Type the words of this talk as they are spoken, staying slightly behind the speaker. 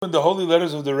In the Holy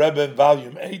Letters of the Rebbe,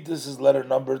 Volume 8, this is letter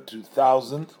number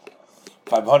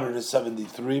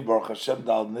 2573, Baruch Hashem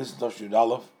Dal Nis Tosh Yud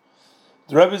Aleph.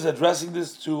 The Rebbe is addressing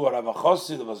this to Rav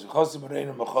Achosi, the Vazichosi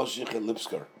Bereinu Machos Yichel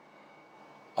Lipsker.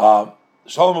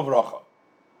 Shalom Avracha.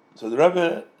 So the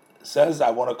Rebbe says, I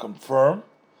want to confirm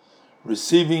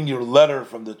receiving your letter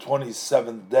from the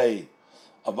 27th day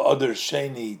of Adar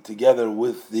Sheni together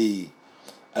with the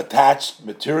attached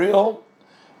material.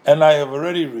 And I have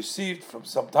already received from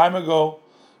some time ago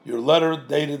your letter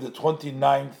dated the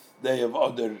 29th day of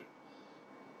Adar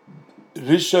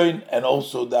Rishon, and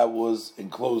also that was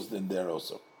enclosed in there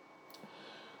also.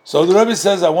 So the Rebbe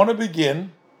says, I want to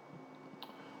begin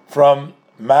from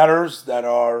matters that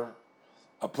are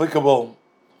applicable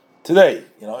today,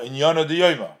 in Yonah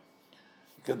D'Yoyma.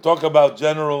 You can talk about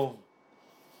general,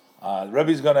 the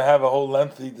Rebbe is going to have a whole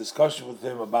lengthy discussion with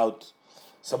him about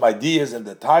some ideas in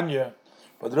the Tanya.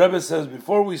 But the Rebbe says,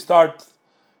 before we start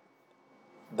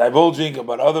divulging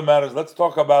about other matters, let's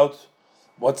talk about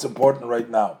what's important right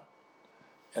now.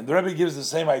 And the Rebbe gives the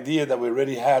same idea that we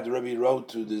already had. The Rebbe wrote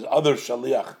to this other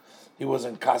Shaliach. He was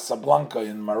in Casablanca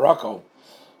in Morocco.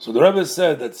 So the Rebbe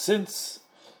said that since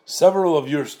several of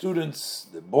your students,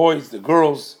 the boys, the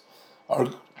girls, are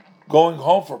going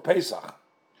home for Pesach,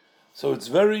 so it's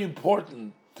very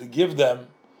important to give them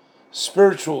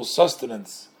spiritual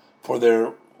sustenance for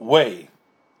their way.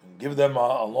 Give them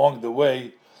along the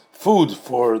way food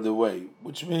for the way,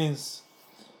 which means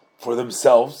for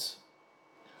themselves,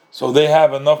 so they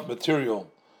have enough material,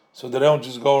 so they don't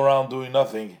just go around doing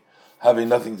nothing, having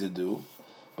nothing to do.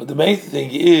 But the main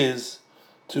thing is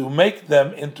to make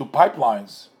them into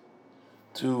pipelines,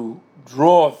 to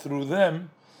draw through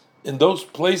them in those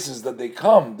places that they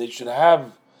come. They should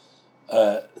have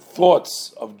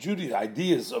thoughts of Judaism,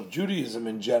 ideas of Judaism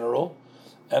in general,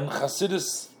 and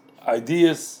Hasidus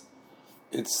ideas,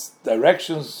 its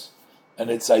directions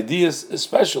and its ideas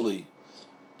especially.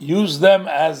 Use them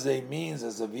as a means,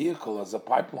 as a vehicle, as a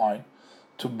pipeline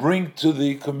to bring to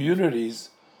the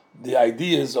communities the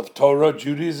ideas of Torah,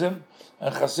 Judaism,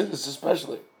 and Hasidus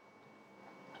especially.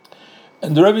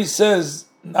 And the Rebbe says,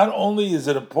 not only is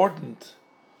it important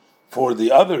for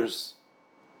the others,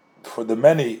 for the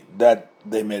many that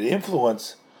they may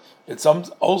influence, it's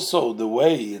also the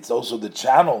way, it's also the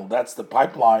channel, that's the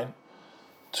pipeline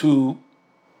to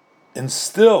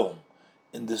instill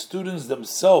in the students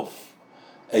themselves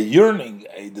a yearning,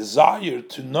 a desire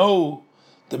to know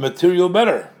the material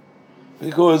better.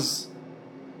 Because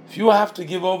if you have to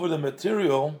give over the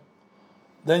material,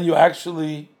 then you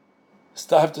actually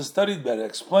have to study it better.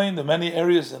 Explain the many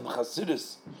areas in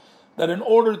Chassidus that in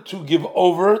order to give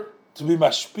over, to be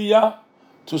mashpia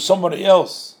to somebody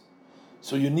else,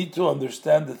 so you need to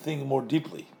understand the thing more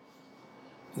deeply.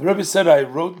 The Rebbe said, I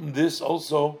wrote in this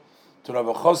also to Rav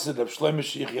Chosid of Shlomo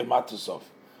Shichya Matusov,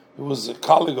 who was a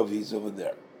colleague of his over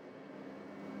there.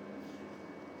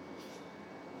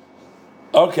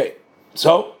 Okay,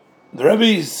 so the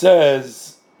Rebbe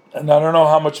says, and I don't know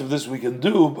how much of this we can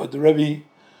do, but the Rebbe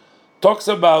talks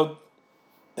about,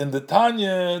 in the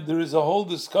Tanya, there is a whole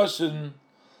discussion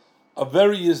of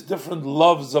various different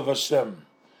loves of Hashem.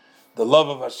 The love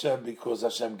of Hashem because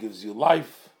Hashem gives you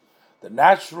life, the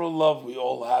natural love we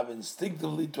all have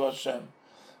instinctively to Hashem,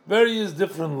 various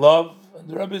different love. And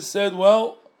the Rebbe said,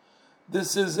 well,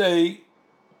 this is he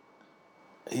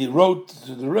wrote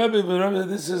to the Rebbe,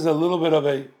 this is a little bit of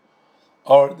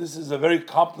this is a very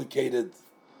complicated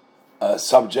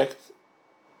subject.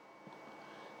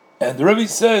 And the Rebbe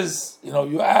says,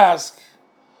 you ask,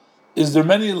 is there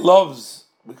many loves?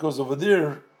 Because over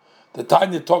there, the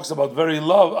Tanya talks about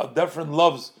different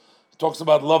loves. It talks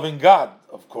about loving God,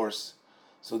 of course.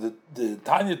 So the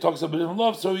Tanya talks about different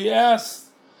love. So he asks,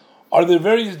 are there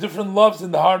various different loves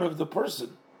in the heart of the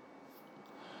person?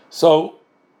 So,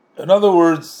 in other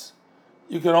words,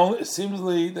 it seems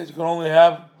that you can only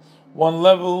have one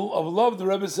level of love. The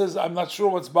Rebbe says, I'm not sure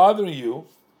what's bothering you.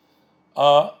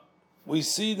 We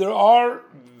see there are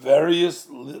various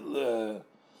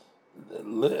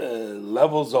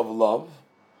levels of love.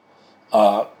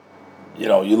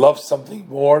 You love something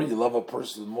more, you love a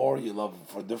person more, you love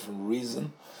for a different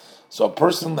reason. So a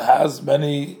person has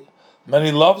many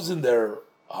loves in their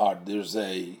heart.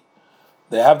 They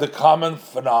have the common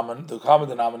phenomenon, the common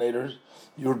denominator.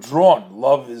 You're drawn.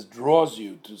 Love draws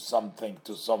you to something,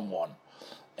 to someone.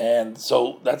 And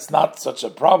so that's not such a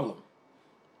problem.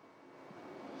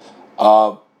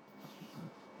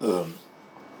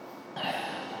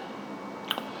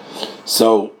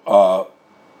 So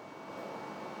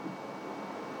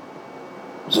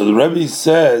the Rebbe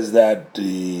says that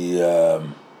he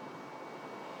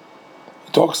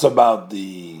talks about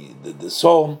the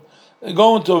soul, They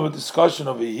go into a discussion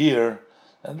over here,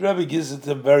 and the Rebbe gives it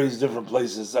in various different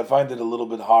places. I find it a little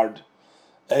bit hard.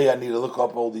 I need to look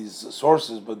up all these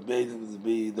sources, but B,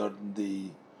 and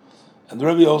the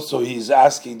Rebbe also, he's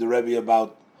asking the Rebbe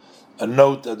about a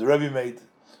note that the Rebbe made,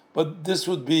 but this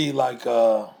would be like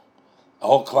a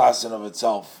whole class in of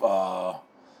itself,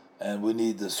 and we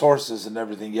need the sources and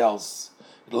everything else.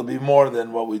 It'll be more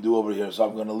than what we do over here, so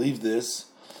I'm going to leave this.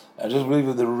 I just believe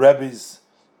that the Rebbe's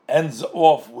ends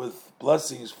off with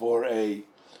blessings for a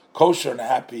kosher and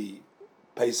happy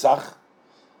Pesach.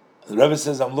 The Rebbe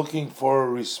says, I'm looking for a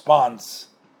response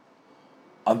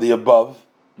on the above.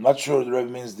 I'm not sure the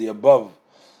Rebbe means the above,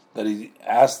 that he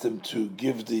asked him to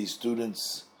give the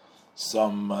students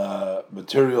some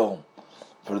material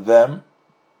for them,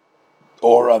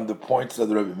 or on the points that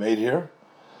the Rebbe made here.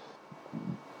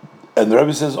 And the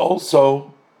Rebbe says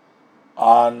also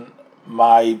on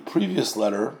my previous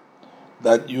letter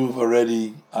that you've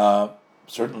already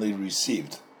certainly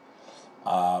received.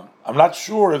 I'm not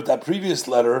sure if that previous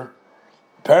letter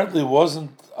apparently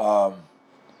wasn't the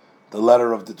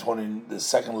letter of the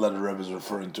second letter the Rebbe is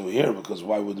referring to here, because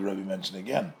why would the Rebbe mention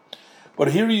again?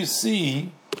 But here you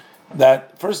see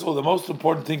that, first of all, the most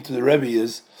important thing to the Rebbe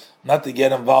is not to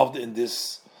get involved in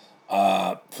this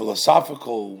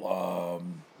philosophical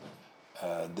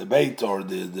debate or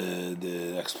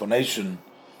the explanation.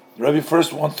 The Rebbe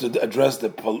first wants to address the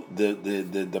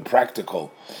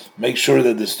practical, make sure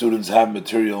that the students have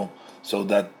material so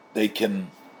that they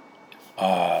can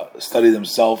study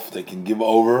themselves, they can give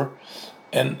over.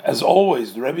 And as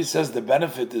always, the Rebbe says the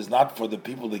benefit is not for the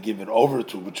people they give it over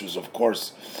to, which is of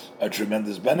course a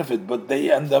tremendous benefit, but they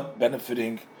end up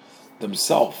benefiting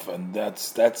themselves, and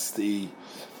that's the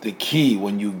key.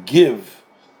 When you give,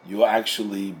 you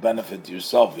actually benefit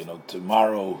yourself.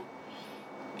 Tomorrow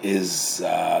is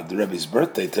the Rebbe's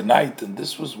birthday tonight, and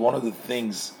this was one of the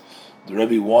things the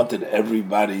Rebbe wanted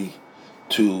everybody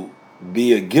to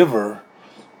be a giver,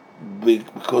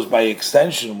 because by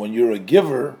extension, when you're a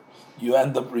giver, you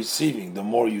end up receiving. The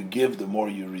more you give, the more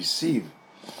you receive.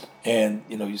 And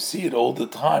you see it all the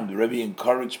time. The Rebbe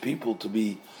encouraged people to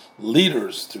be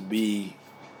leaders, to be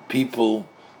people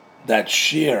that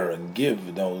share and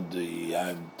give.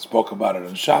 I spoke about it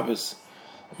on Shabbos.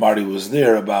 Marty was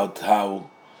there about how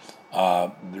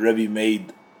the Rebbe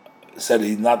said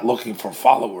he's not looking for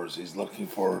followers. He's looking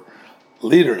for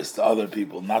leaders to other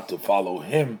people, not to follow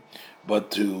him,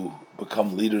 but to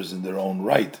become leaders in their own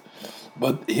right.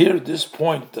 But here, this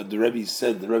point that the Rebbe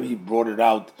said, the Rebbe brought it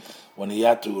out when he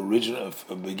had to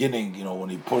beginning, when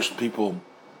he pushed people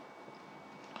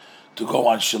to go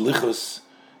on shalichus,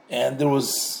 and there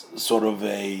was sort of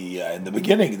in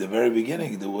the very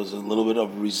beginning, there was a little bit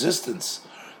of resistance.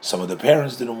 Some of the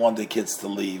parents didn't want their kids to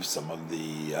leave.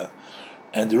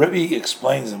 And the Rebbe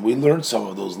explains, and we learned some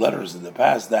of those letters in the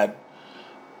past, that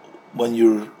when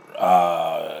your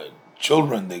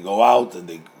children, they go out and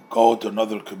they go to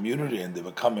another community and they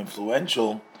become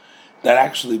influential, that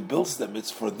actually builds them.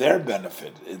 It's for their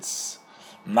benefit. It's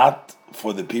not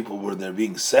for the people where they're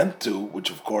being sent to, which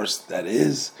of course that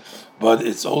is, but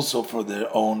it's also for their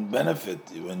own benefit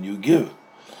when you give.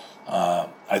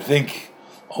 I think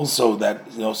also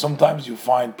that sometimes you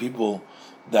find people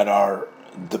that are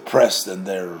depressed and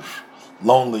they're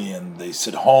lonely and they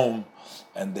sit home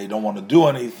and they don't want to do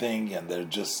anything and they're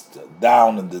just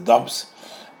down in the dumps.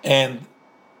 And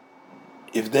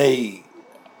if they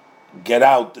get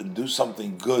out and do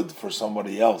something good for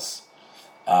somebody else,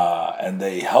 and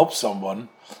they help someone,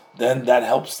 then that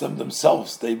helps them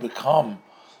themselves. They become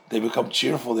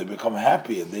cheerful, they become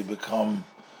happy, and they become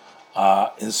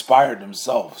inspired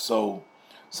themselves. So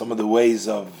some of the ways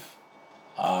of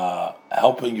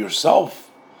helping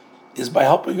yourself is by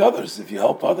helping others. If you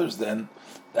help others, then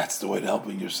that's the way to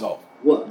helping yourself. What?